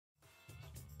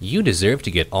You deserve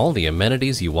to get all the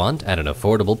amenities you want at an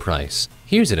affordable price.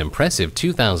 Here's an impressive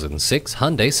 2006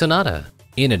 Hyundai Sonata.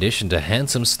 In addition to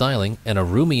handsome styling and a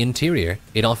roomy interior,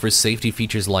 it offers safety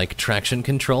features like traction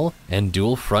control and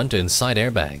dual front and side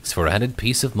airbags for added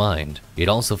peace of mind. It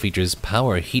also features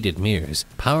power heated mirrors,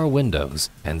 power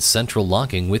windows, and central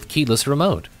locking with keyless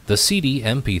remote. The CD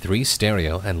MP3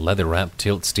 stereo and leather-wrapped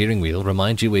tilt steering wheel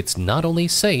remind you it's not only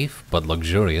safe, but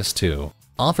luxurious too.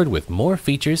 Offered with more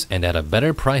features and at a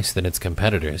better price than its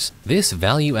competitors, this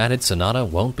value-added Sonata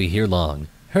won't be here long.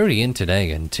 Hurry in today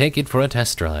and take it for a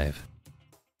test drive.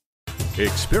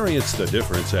 Experience the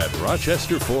difference at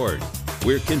Rochester Ford.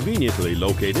 We're conveniently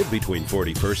located between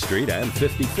 41st Street and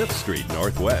 55th Street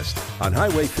Northwest on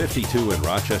Highway 52 in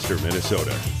Rochester,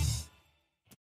 Minnesota.